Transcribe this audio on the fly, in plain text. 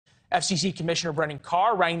FCC Commissioner Brennan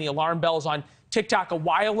Carr rang the alarm bells on TikTok a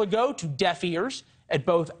while ago to deaf ears at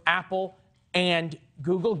both Apple and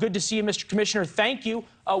Google. Good to see you, Mr. Commissioner. Thank you.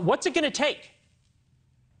 What's it going to take?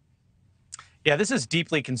 Yeah, this is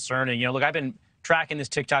deeply concerning. Look, I've been tracking this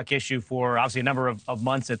TikTok issue for obviously a number of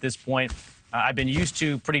months at this point. I've been used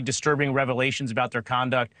to pretty disturbing revelations about their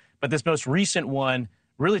conduct, but this most recent one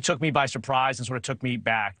really took me by surprise and sort of took me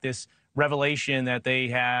back. This revelation that they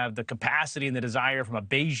have the capacity and the desire from a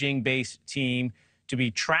Beijing-based team to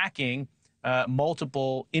be tracking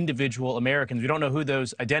multiple individual Americans. We don't know who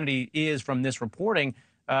those identity is from this reporting,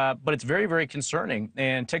 but it's very, very concerning.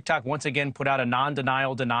 And TikTok once again put out a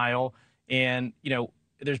non-denial denial. And,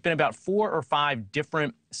 there's been about 4 or 5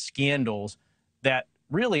 different scandals that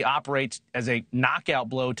really operate as a knockout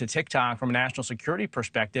blow to TikTok from a national security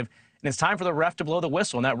perspective. And it's time for the ref to blow the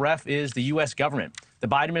whistle, and that ref is the U.S. government. The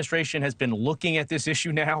Biden administration has been looking at this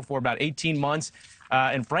issue now for about 18 months.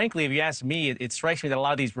 And frankly, if you ask me, it strikes me that a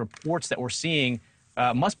lot of these reports that we're seeing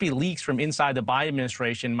must be leaks from inside the Biden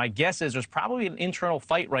administration. My guess is there's probably an internal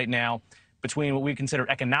fight right now between what we consider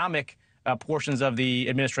economic portions of the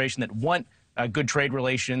administration that want good trade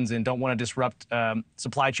relations and don't want to disrupt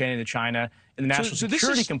supply chain into China, and the national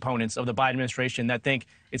security components of the Biden administration that think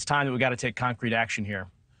it's time that we got to take concrete action here.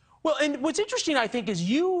 Well, and what's interesting, I think, is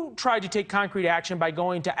you tried to take concrete action by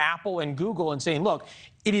going to Apple and Google and saying, look,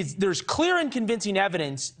 there's clear and convincing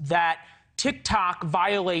evidence that TikTok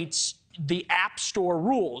violates the App Store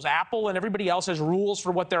rules. Apple and everybody else has rules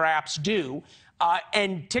for what their apps do,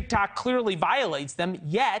 and TikTok clearly violates them,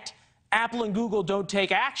 yet Apple and Google don't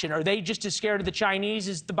take action. Are they just as scared of the Chinese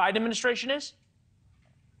as the Biden administration is?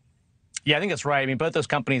 Yeah, I think that's right. I mean, both those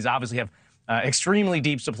companies obviously have extremely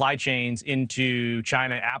deep supply chains into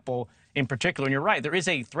China, Apple in particular. And you're right, there is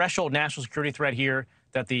a threshold national security threat here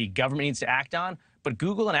that the government needs to act on. But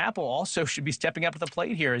Google and Apple also should be stepping up to the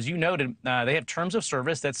plate here. As you noted, they have terms of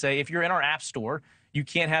service that say if you're in our app store, you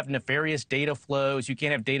can't have nefarious data flows. You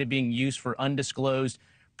can't have data being used for undisclosed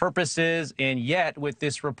purposes. And yet, with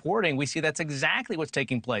this reporting, we see that's exactly what's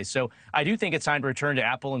taking place. So I do think it's time to return to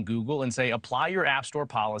Apple and Google and say, apply your app store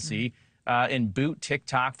policy and boot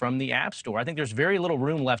TikTok from the App Store. I think there's very little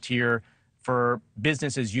room left here for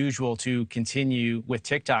business as usual to continue with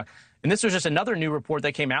TikTok. And this was just another new report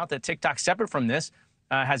that came out that TikTok, separate from this,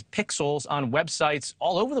 has pixels on websites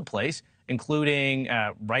all over the place, including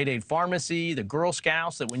Rite Aid Pharmacy, the Girl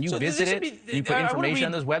Scouts, that when you visit it, you put information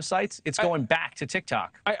on those websites, it's going back to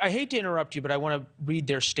TikTok. I hate to interrupt you, but I want to read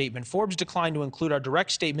their statement. Forbes declined to include our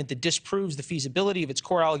direct statement that disproves the feasibility of its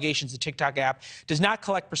core allegations. The TikTok app does not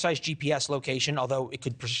collect precise GPS location, although it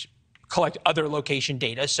could collect other location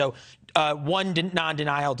data. So one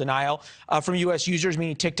non-denial denial from U.S. users,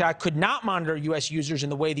 meaning TikTok could not monitor U.S. users in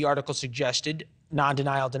the way the article suggested.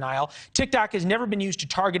 Non-denial denial. TikTok has never been used to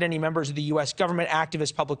target any members of the U.S. government,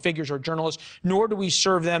 activists, public figures, or journalists, nor do we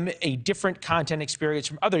serve them a different content experience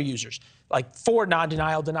from other users, like 4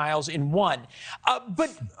 non-denial denials in one. But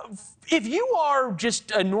if you are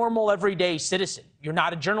just a normal, everyday citizen, you're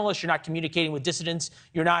not a journalist, you're not communicating with dissidents,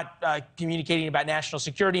 you're not communicating about national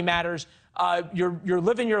security matters, you're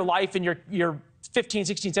living your life and your 15,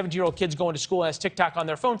 16, 17-year-old kids going to school and has TikTok on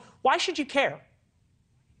their phone, why should you care?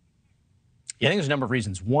 Yeah, I think there's a number of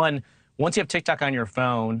reasons. One, once you have TikTok on your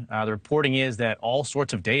phone, the reporting is that all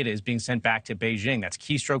sorts of data is being sent back to Beijing. That's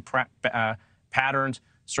keystroke patterns,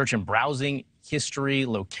 search and browsing history,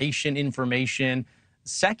 location information.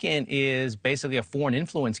 Second is basically a foreign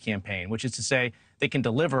influence campaign, which is to say they can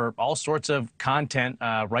deliver all sorts of content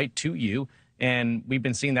right to you. And we've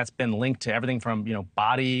been seeing that's been linked to everything from,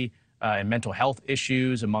 body and mental health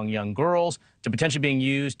issues among young girls to potentially being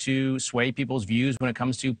used to sway people's views when it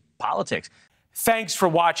comes to politics. Thanks for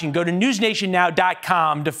watching. Go to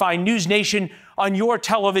newsnationnow.com to find News Nation on your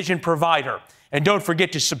television provider. And don't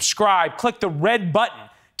forget to subscribe. Click the red button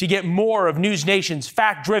to get more of News Nation's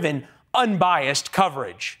fact-driven, unbiased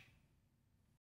coverage.